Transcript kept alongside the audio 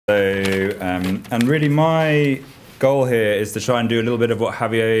And really my goal here is to try and do a little bit of what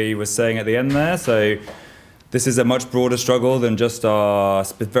Javier was saying at the end there. So this is a much broader struggle than just our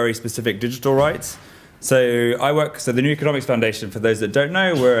very specific digital rights. So the New Economics Foundation, for those that don't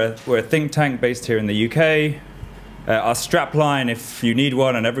know, we're a think tank based here in the UK. Our strapline, if you need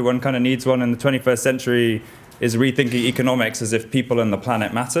one, and everyone kind of needs one in the 21st century, is rethinking economics as if people and the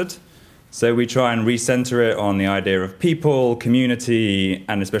planet mattered. So we try and recenter it on the idea of people, community,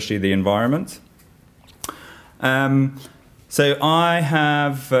 and especially the environment. So I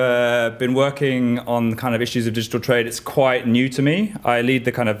have been working on kind of issues of digital trade. It's quite new to me. I lead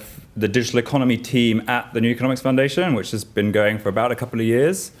the digital economy team at the New Economics Foundation, which has been going for about a couple of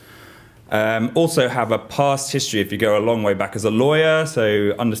years. Also have a past history, if you go a long way back, as a lawyer,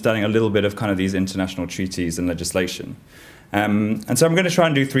 so understanding a little bit of kind of these international treaties and legislation. And so I'm going to try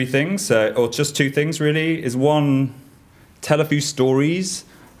and do three things, or just two things really, is one, tell a few stories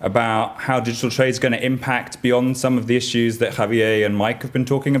about how digital trade is going to impact beyond some of the issues that Javier and Mike have been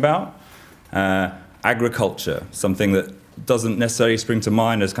talking about. Agriculture, something that doesn't necessarily spring to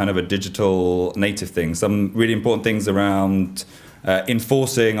mind as kind of a digital native thing. Some really important things around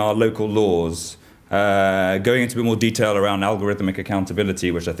enforcing our local laws, going into a bit more detail around algorithmic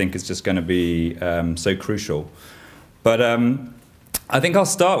accountability, which I think is just going to be so crucial. But I think I'll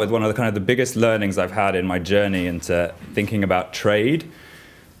start with one of the biggest learnings I've had in my journey into thinking about trade,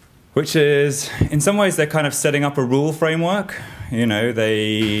 which is, in some ways, they're kind of setting up a rule framework. You know,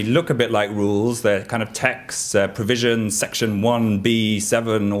 they look a bit like rules. They're kind of texts, provisions, section 1B,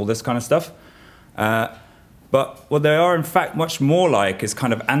 7, all this kind of stuff. But what they are, in fact, much more like is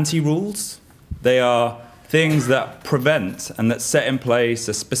kind of anti-rules. They are things that prevent and that set in place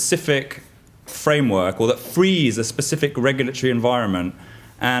a specific framework, or that freeze a specific regulatory environment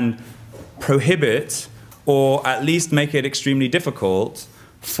and prohibit, or at least make it extremely difficult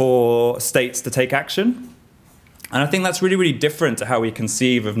for states to take action. And I think that's really, really different to how we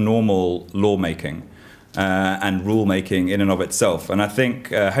conceive of normal lawmaking and rulemaking in and of itself. And I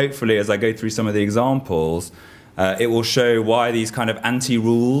think, hopefully, as I go through some of the examples, it will show why these kind of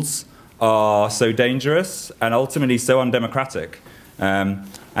anti-rules are so dangerous and ultimately so undemocratic. And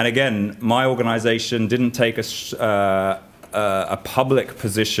again, my organization didn't take a public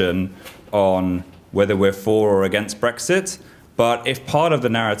position on whether we're for or against Brexit. But if part of the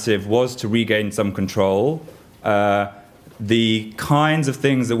narrative was to regain some control, the kinds of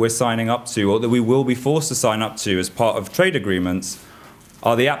things that we're signing up to, or that we will be forced to sign up to as part of trade agreements,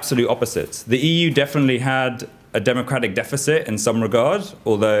 are the absolute opposite. The EU definitely had a democratic deficit in some regard,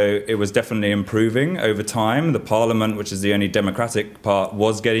 although it was definitely improving over time. The parliament, which is the only democratic part,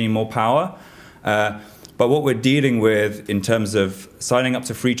 was getting more power. But what we're dealing with in terms of signing up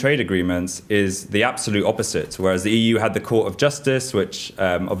to free trade agreements is the absolute opposite. Whereas the EU had the Court of Justice, which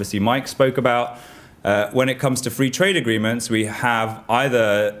obviously Mike spoke about. When it comes to free trade agreements, we have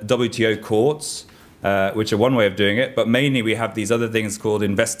either WTO courts, which are one way of doing it, but mainly we have these other things called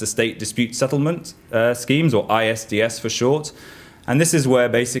investor-state dispute settlement schemes, or ISDS for short. And this is where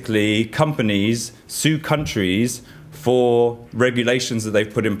basically companies sue countries for regulations that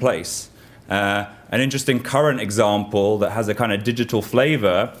they've put in place. An interesting current example that has a kind of digital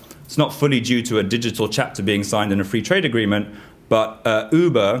flavor, it's not fully due to a digital chapter being signed in a free trade agreement, but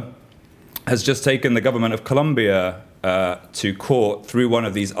Uber has just taken the government of Colombia to court through one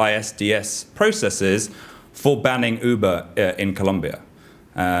of these ISDS processes for banning Uber in Colombia.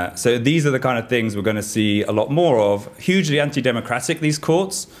 So these are the kind of things we're going to see a lot more of. Hugely anti-democratic, these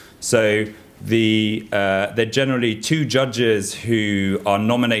courts. So they're generally two judges who are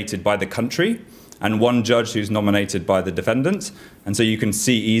nominated by the country and one judge who's nominated by the defendant. And so you can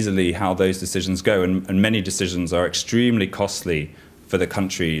see easily how those decisions go. And many decisions are extremely costly for the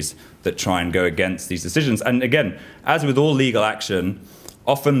countries that try and go against these decisions. And again, as with all legal action,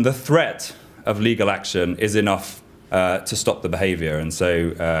 often the threat of legal action is enough to stop the behavior. And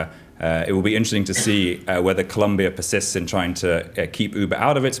so it will be interesting to see whether Colombia persists in trying to keep Uber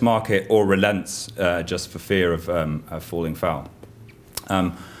out of its market or relents just for fear of falling foul.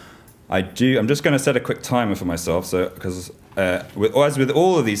 I'm just going to set a quick timer for myself, so because as with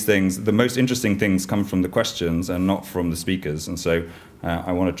all of these things, the most interesting things come from the questions and not from the speakers, and so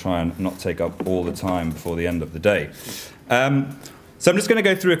I want to try and not take up all the time before the end of the day. So I'm just going to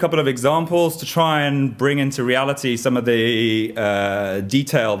go through a couple of examples to try and bring into reality some of the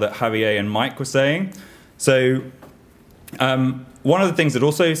detail that Javier and Mike were saying. So one of the things that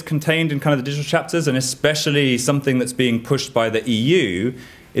also is contained in kind of the digital chapters, and especially something that's being pushed by the EU,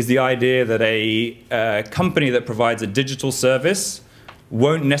 is the idea that a company that provides a digital service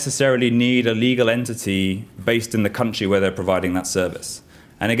won't necessarily need a legal entity based in the country where they're providing that service.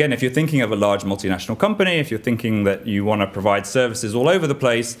 And again, if you're thinking of a large multinational company, if you're thinking that you want to provide services all over the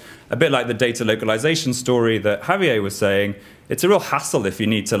place, a bit like the data localization story that Javier was saying, it's a real hassle if you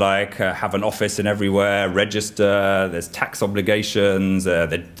need to have an office in everywhere, register, there's tax obligations,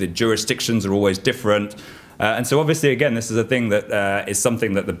 the jurisdictions are always different. And so obviously, again, this is a thing that is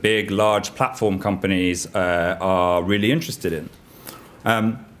something that the big, large platform companies are really interested in.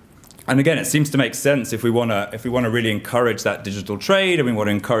 And again, it seems to make sense if we want to really encourage that digital trade and we want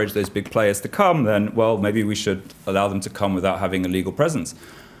to encourage those big players to come, then, well, maybe we should allow them to come without having a legal presence.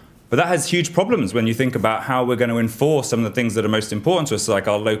 But that has huge problems when you think about how we're going to enforce some of the things that are most important to us, like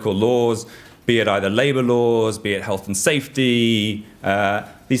our local laws, be it either labor laws, be it health and safety.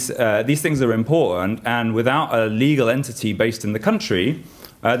 These things are important, and without a legal entity based in the country,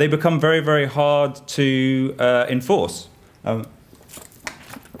 they become very, very hard to enforce.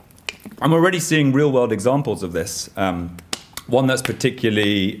 I'm already seeing real-world examples of this. One that's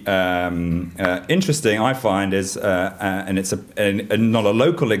particularly interesting, I find, is, and it's not a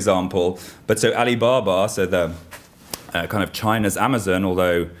local example, but so Alibaba, so the kind of China's Amazon,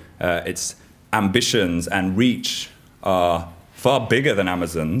 although its ambitions and reach are far bigger than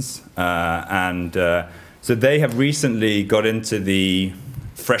Amazon's, so they have recently got into the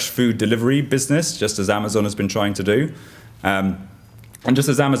fresh food delivery business, just as Amazon has been trying to do. And just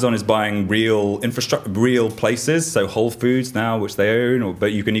as Amazon is buying real infrastructure, real places, so Whole Foods now, which they own,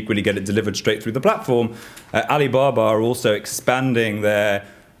 but you can equally get it delivered straight through the platform, Alibaba are also expanding their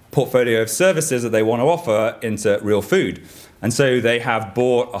portfolio of services that they want to offer into real food. And so they have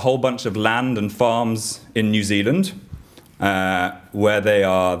bought a whole bunch of land and farms in New Zealand, where they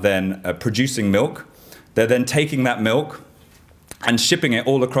are then producing milk. They're then taking that milk and shipping it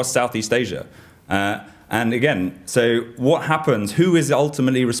all across Southeast Asia. And again, so what happens? Who is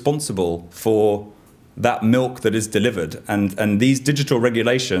ultimately responsible for that milk that is delivered? And these digital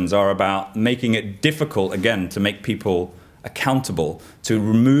regulations are about making it difficult, again, to make people accountable, to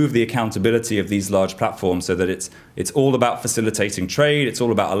remove the accountability of these large platforms so that it's all about facilitating trade, it's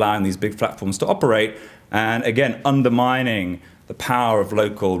all about allowing these big platforms to operate, and again, undermining the power of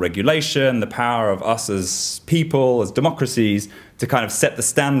local regulation, the power of us as people, as democracies, to kind of set the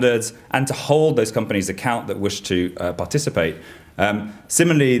standards and to hold those companies account that wish to participate.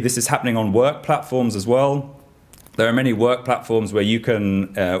 Similarly, this is happening on work platforms as well. There are many work platforms where you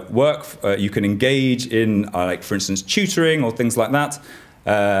can you can engage in, like for instance, tutoring or things like that.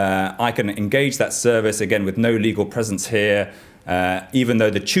 I can engage that service, again, with no legal presence here, even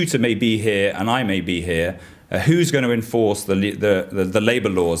though the tutor may be here and I may be here. Who's going to enforce the labor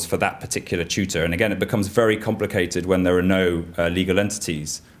laws for that particular tutor? And again, it becomes very complicated when there are no legal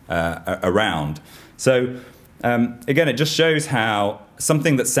entities around. So again, it just shows how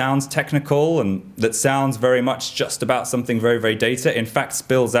something that sounds technical and that sounds very much just about something very, very data, in fact,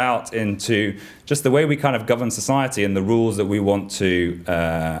 spills out into just the way we kind of govern society and the rules that we want to,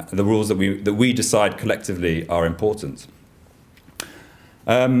 the rules that we decide collectively are important.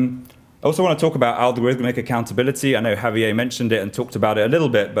 I also want to talk about algorithmic accountability. I know Javier mentioned it and talked about it a little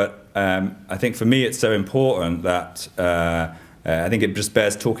bit, but I think for me it's so important that I think it just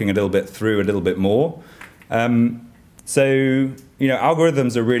bears talking a little bit through a little bit more. So, you know,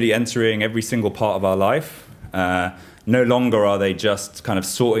 algorithms are really entering every single part of our life. No longer are they just kind of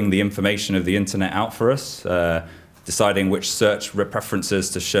sorting the information of the internet out for us, deciding which search preferences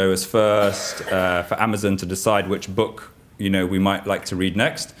to show us first, for Amazon to decide which book, you know, we might like to read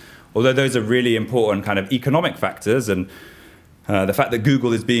next. Although those are really important kind of economic factors, and the fact that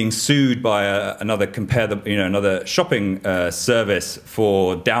Google is being sued by another shopping service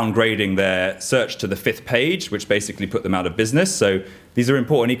for downgrading their search to the 5th page, which basically put them out of business. So these are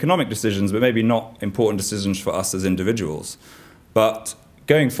important economic decisions, but maybe not important decisions for us as individuals. But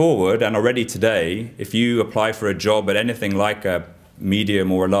going forward, and already today, if you apply for a job at anything like a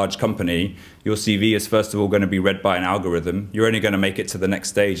medium or a large company, your CV is first of all going to be read by an algorithm. You're only going to make it to the next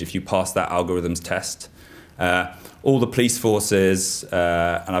stage if you pass that algorithm's test. All the police forces,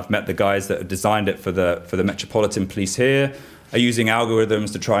 and I've met the guys that have designed it for the Metropolitan Police here, are using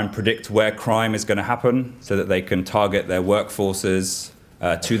algorithms to try and predict where crime is going to happen so that they can target their workforces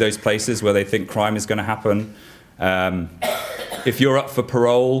to those places where they think crime is going to happen. If you're up for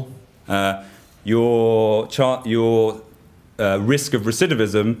parole, your risk of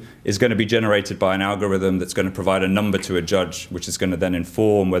recidivism is going to be generated by an algorithm that's going to provide a number to a judge, which is going to then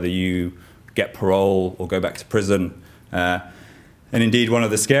inform whether you get parole or go back to prison. And indeed, one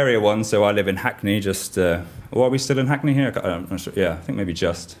of the scarier ones, so I live in Hackney, just, are we still in Hackney here? I'm not sure. Yeah, I think maybe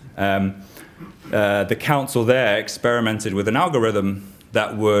just. The council there experimented with an algorithm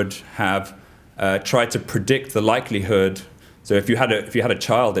that would have tried to predict the likelihood So if you had a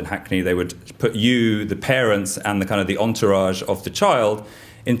child in Hackney, they would put you, the parents, and the kind of the entourage of the child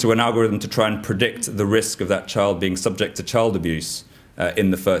into an algorithm to try and predict the risk of that child being subject to child abuse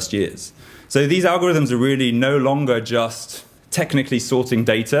in the first years. So these algorithms are really no longer just technically sorting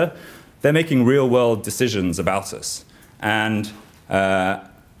data. They're making real-world decisions about us. And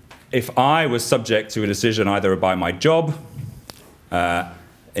if I was subject to a decision either by my job,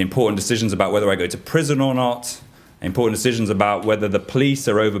 important decisions about whether I go to prison or not, important decisions about whether the police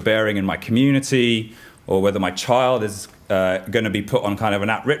are overbearing in my community, or whether my child is going to be put on kind of an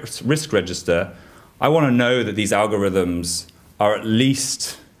at-risk register, I want to know that these algorithms are at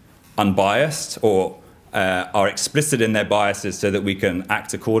least unbiased or are explicit in their biases so that we can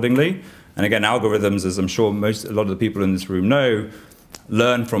act accordingly. And again, algorithms, as I'm sure a lot of the people in this room know,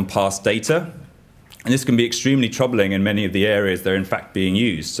 learn from past data. And this can be extremely troubling in many of the areas they're in fact being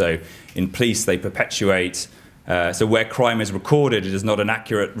used. So in police, they perpetuate, so where crime is recorded, it is not an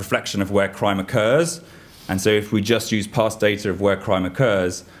accurate reflection of where crime occurs. And so if we just use past data of where crime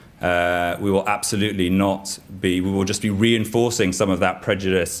occurs, we will absolutely not be, we will just be reinforcing some of that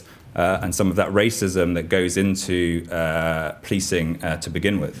prejudice and some of that racism that goes into policing to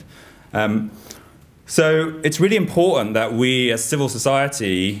begin with. So it's really important that we as civil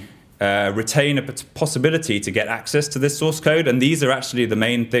society retain a possibility to get access to this source code, and these are actually the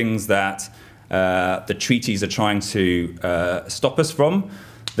main things that the treaties are trying to stop us from.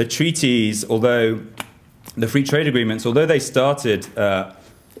 The treaties, although the free trade agreements, although they started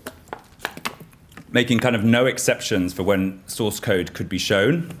making kind of no exceptions for when source code could be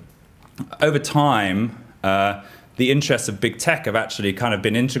shown, over time, the interests of big tech have actually kind of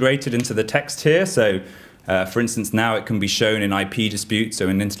been integrated into the text here. So, for instance, now it can be shown in IP disputes, so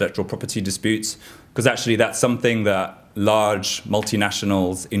in intellectual property disputes, because actually that's something that large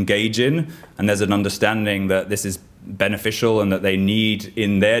multinationals engage in, and there's an understanding that this is beneficial and that they need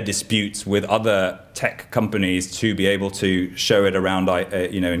in their disputes with other tech companies to be able to show it around,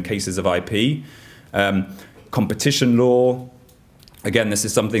 in cases of IP. Competition law, again, this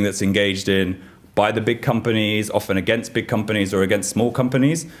is something that's engaged in by the big companies, often against big companies or against small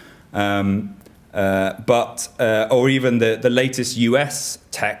companies. Or even the latest US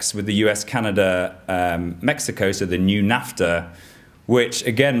text with the US, Canada, Mexico, so the new NAFTA, which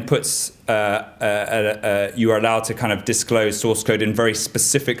again puts, you are allowed to kind of disclose source code in very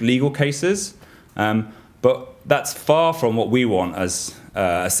specific legal cases. But that's far from what we want as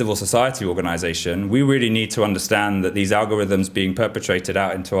a civil society organization. We really need to understand that these algorithms being perpetrated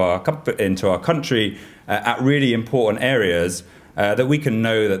out into our country at really important areas, that we can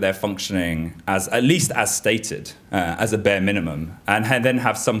know that they're functioning as, at least as stated, as a bare minimum, and then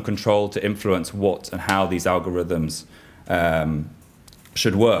have some control to influence what and how these algorithms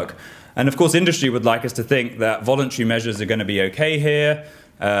should work. And of course, industry would like us to think that voluntary measures are going to be okay here.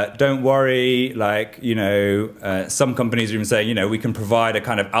 Don't worry, some companies are even saying, we can provide a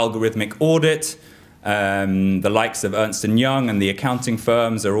kind of algorithmic audit. The likes of Ernst & Young and the accounting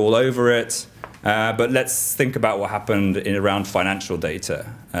firms are all over it. But let's think about what happened around financial data.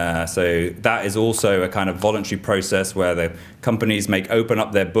 So that is also a kind of voluntary process where the companies open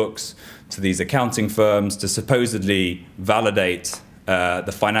up their books to these accounting firms to supposedly validate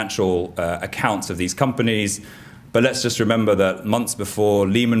the financial accounts of these companies. But let's just remember that months before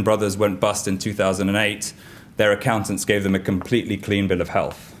Lehman Brothers went bust in 2008, their accountants gave them a completely clean bill of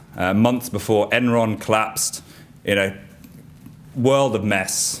health. Months before Enron collapsed in a world of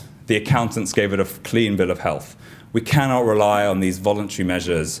mess, the accountants gave it a clean bill of health. We cannot rely on these voluntary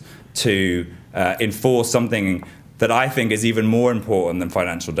measures to enforce something that I think is even more important than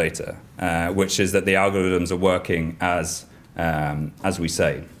financial data, which is that the algorithms are working as we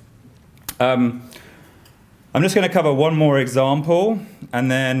say. I'm just going to cover one more example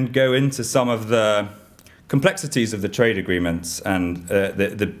and then go into some of the complexities of the trade agreements and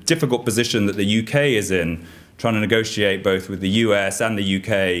the difficult position that the UK is in, trying to negotiate both with the US and the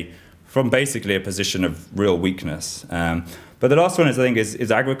UK from basically a position of real weakness. But the last one I think is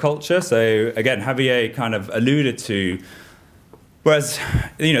agriculture. So again, Javier kind of alluded to, whereas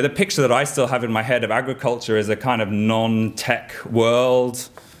the picture that I still have in my head of agriculture is a kind of non-tech world,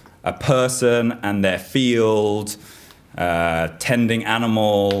 a person and their field, tending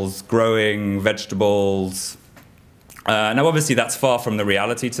animals, growing vegetables. Now, obviously, that's far from the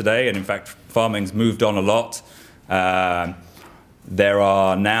reality today, and in fact, farming's moved on a lot. There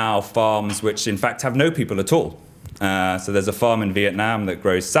are now farms which, in fact, have no people at all. So there's a farm in Vietnam that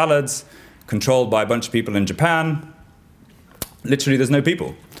grows salads, controlled by a bunch of people in Japan. Literally, there's no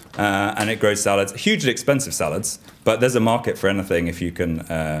people. And it grows salads, hugely expensive salads, but there's a market for anything if you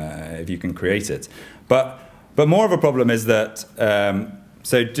can create it. But But more of a problem is that,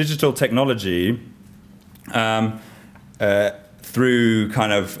 so digital technology, through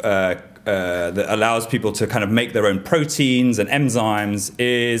kind of, that allows people to kind of make their own proteins and enzymes,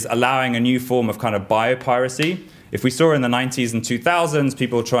 is allowing a new form of kind of biopiracy. If we saw in the 90s and 2000s,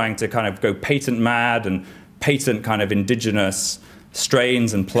 people trying to kind of go patent mad and patent kind of indigenous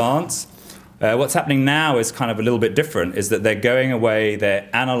strains and plants, what's happening now is kind of a little bit different, is that they're going away, they're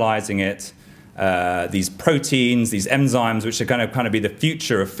analyzing it, these proteins, these enzymes, which are going to kind of be the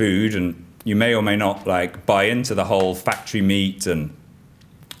future of food, and you may or may not like buy into the whole factory meat,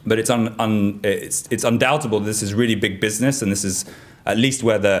 but it's undoubtable this is really big business, and this is at least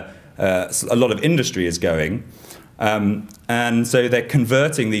where a lot of industry is going. And so they're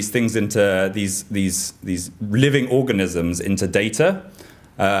converting these things into these living organisms into data,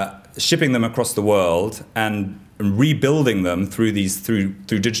 shipping them across the world, and rebuilding them through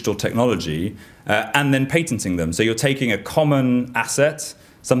digital technology, and then patenting them. So you're taking a common asset,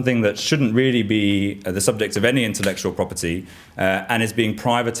 something that shouldn't really be the subject of any intellectual property, and is being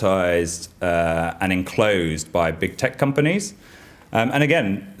privatized and enclosed by big tech companies. And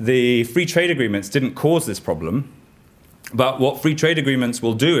again, the free trade agreements didn't cause this problem. But what free trade agreements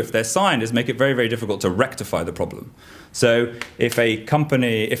will do, if they're signed, is make it very, very difficult to rectify the problem. So if a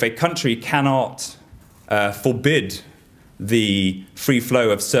country cannot forbid the free flow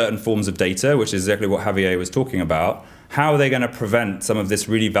of certain forms of data, which is exactly what Javier was talking about, how are they going to prevent some of this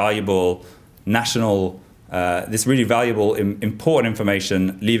really valuable important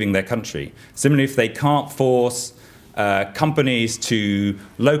information leaving their country? Similarly, if they can't force companies to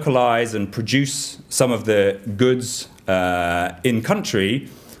localize and produce some of the goods in country,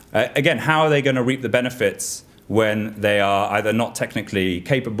 again, how are they going to reap the benefits when they are either not technically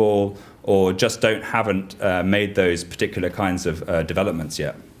capable or just haven't made those particular kinds of developments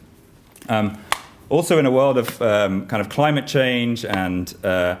yet? Also, in a world of kind of climate change, and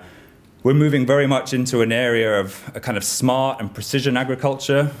we're moving very much into an area of a kind of smart and precision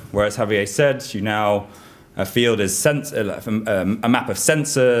agriculture, whereas Javier said, you now a field is a map of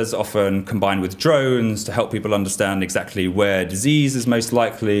sensors, often combined with drones, to help people understand exactly where disease is most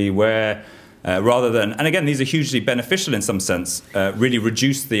likely, rather than, and again, these are hugely beneficial in some sense, really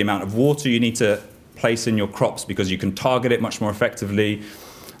reduce the amount of water you need to place in your crops because you can target it much more effectively,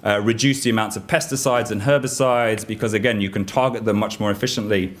 reduce the amounts of pesticides and herbicides because, again, you can target them much more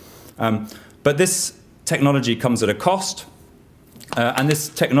efficiently. But this technology comes at a cost, and this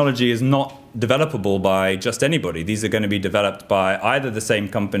technology is not developable by just anybody. These are going to be developed by either the same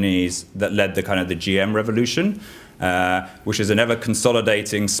companies that led the kind of the GM revolution, which is an ever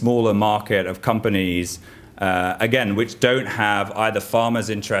consolidating smaller market of companies, again, which don't have either farmers'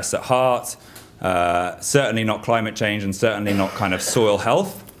 interests at heart, certainly not climate change, and certainly not kind of soil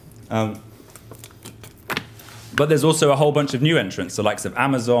health. But there's also a whole bunch of new entrants, the likes of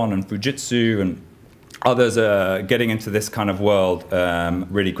Amazon and Fujitsu, and others are getting into this kind of world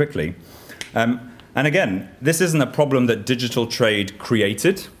really quickly. And again, this isn't a problem that digital trade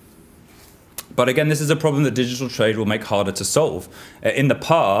created. But again, this is a problem that digital trade will make harder to solve. In the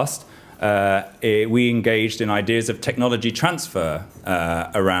past, we engaged in ideas of technology transfer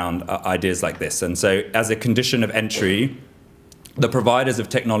around ideas like this. And so as a condition of entry, the providers of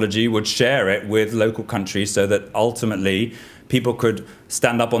technology would share it with local countries so that ultimately people could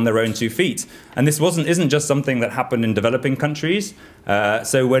stand up on their own 2 feet. And this isn't just something that happened in developing countries.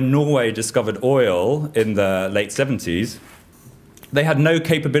 So when Norway discovered oil in the late 70s, they had no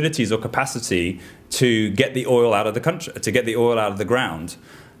capabilities or capacity to get the oil out of the country, to get the oil out of the ground.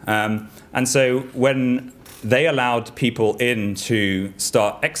 And so when they allowed people in to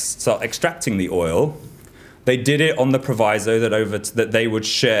start extracting the oil, they did it on the proviso that they would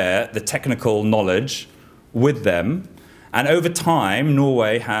share the technical knowledge with them. And over time,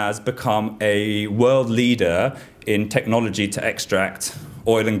 Norway has become a world leader in technology to extract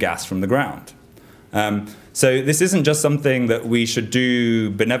oil and gas from the ground. So this isn't just something that we should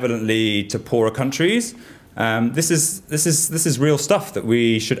do benevolently to poorer countries. This is real stuff that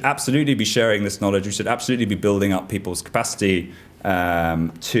we should absolutely be sharing this knowledge. We should absolutely be building up people's capacity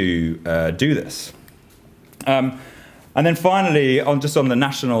to do this. And then finally, on the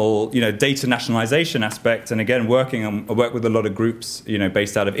national, data nationalization aspect, and again, I work with a lot of groups,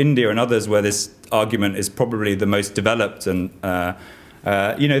 based out of India and others, where this argument is probably the most developed, and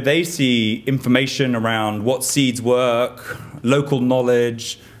they see information around what seeds work, local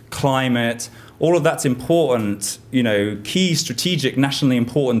knowledge, climate, all of that's important, key strategic, nationally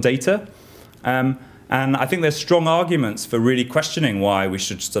important data. And I think there's strong arguments for really questioning why we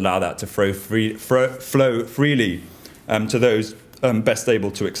should just allow that to flow freely to those best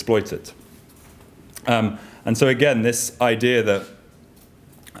able to exploit it. And And so again, this idea that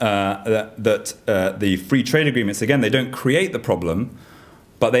the free trade agreements, again, they don't create the problem,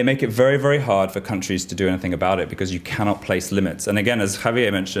 but they make it very, very hard for countries to do anything about it because you cannot place limits. And again, as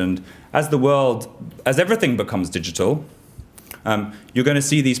Javier mentioned, as everything becomes digital, you're going to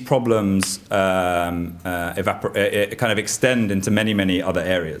see these problems kind of extend into many, many other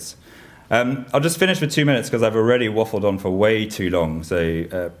areas. I'll just finish with 2 minutes because I've already waffled on for way too long, so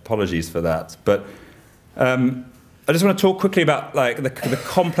apologies for that. But I just want to talk quickly about the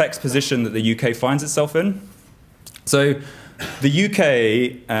complex position that the UK finds itself in. So the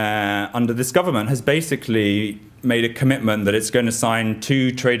UK, under this government, has basically made a commitment that it's going to sign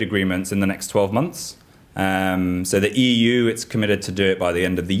 2 trade agreements in the next 12 months. So the EU, it's committed to do it by the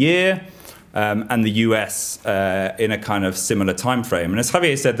end of the year, and the US in a kind of similar time frame. And as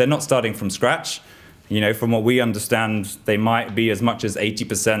Javier said, they're not starting from scratch. You know, from what we understand, they might be as much as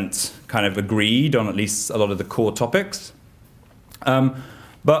 80% kind of agreed on at least a lot of the core topics.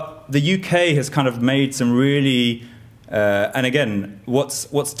 But the UK has kind of made some really, and again,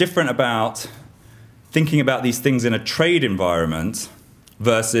 what's different about thinking about these things in a trade environment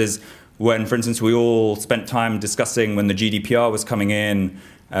versus when, for instance, we all spent time discussing when the GDPR was coming in,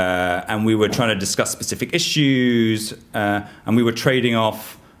 and we were trying to discuss specific issues, and we were trading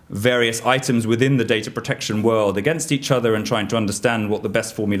off various items within the data protection world against each other and trying to understand what the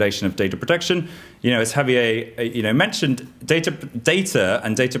best formulation of data protection. You know, as Javier mentioned, data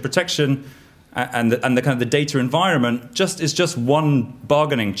and data protection and the kind of the data environment is just one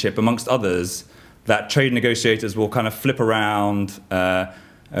bargaining chip amongst others that trade negotiators will kind of flip around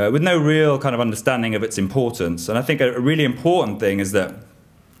with no real kind of understanding of its importance. And I think a really important thing is that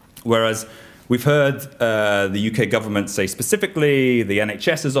whereas we've heard the UK government say specifically the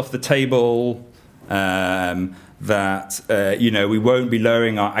NHS is off the table, that we won't be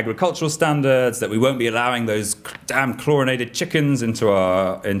lowering our agricultural standards, that we won't be allowing those damn chlorinated chickens into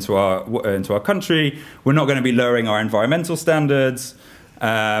our country. We're not going to be lowering our environmental standards.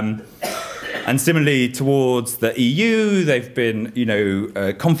 And similarly towards the EU, they've been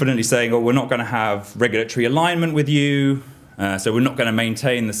confidently saying, oh, we're not going to have regulatory alignment with you. So we're not going to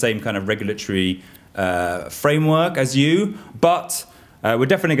maintain the same kind of regulatory framework as you, but we're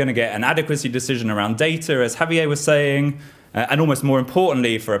definitely going to get an adequacy decision around data, as Javier was saying, and almost more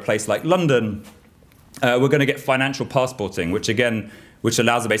importantly for a place like London, we're going to get financial passporting, which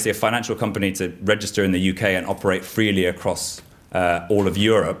allows basically a financial company to register in the UK and operate freely across all of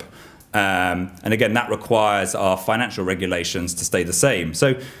Europe. And again, that requires our financial regulations to stay the same.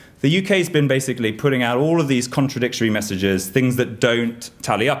 So the UK has been basically putting out all of these contradictory messages, things that don't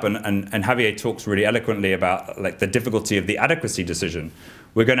tally up. And Javier talks really eloquently about the difficulty of the adequacy decision.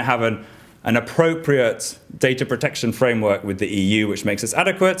 We're going to have an appropriate data protection framework with the EU, which makes us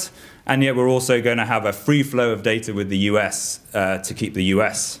adequate. And yet we're also going to have a free flow of data with the US to keep the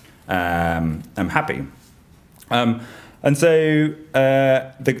US happy. And so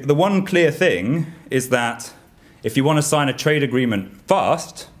the one clear thing is that if you want to sign a trade agreement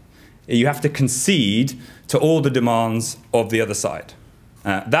fast, you have to concede to all the demands of the other side.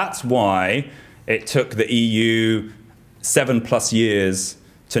 That's why it took the EU 7+ years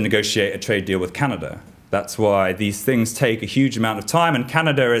to negotiate a trade deal with Canada. That's why these things take a huge amount of time. And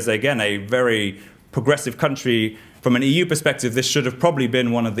Canada is, again, a very progressive country. From an EU perspective, this should have probably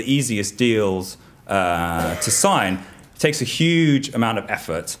been one of the easiest deals to sign. It takes a huge amount of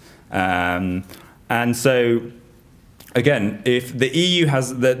effort. And so again, if the EU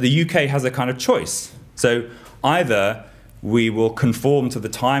the UK has a kind of choice. So either we will conform to the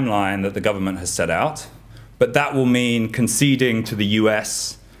timeline that the government has set out, but that will mean conceding to the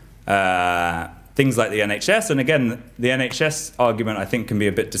US things like the NHS. And again, the NHS argument, I think, can be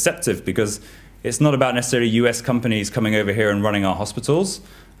a bit deceptive because it's not about necessarily US companies coming over here and running our hospitals.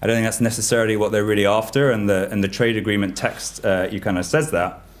 I don't think that's necessarily what they're really after, and the trade agreement text kind of says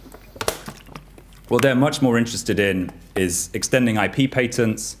that. What they're much more interested in is extending IP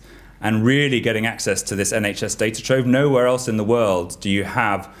patents and really getting access to this NHS data trove. Nowhere else in the world do you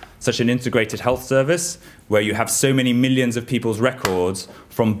have such an integrated health service where you have so many millions of people's records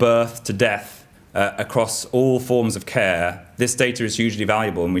from birth to death across all forms of care. This data is hugely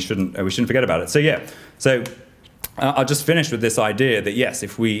valuable, and we shouldn't forget about it. So yeah, I'll just finish with this idea that yes,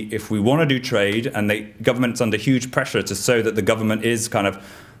 if we want to do trade, and the government's under huge pressure to show that the government is kind of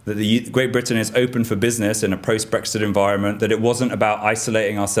that Great Britain is open for business in a post-Brexit environment, that it wasn't about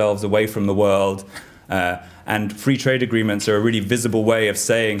isolating ourselves away from the world. And free trade agreements are a really visible way of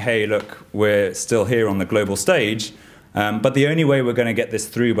saying, hey, look, we're still here on the global stage. But the only way we're going to get this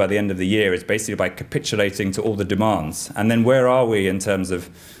through by the end of the year is basically by capitulating to all the demands. And then where are we in terms of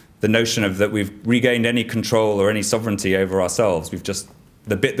the notion of that we've regained any control or any sovereignty over ourselves. We've just,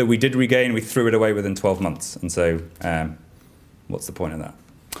 the bit that we did regain, we threw it away within 12 months. And so what's the point of that?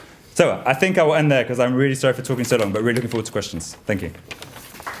 So I think I will end there because I'm really sorry for talking so long, but really looking forward to questions. Thank you.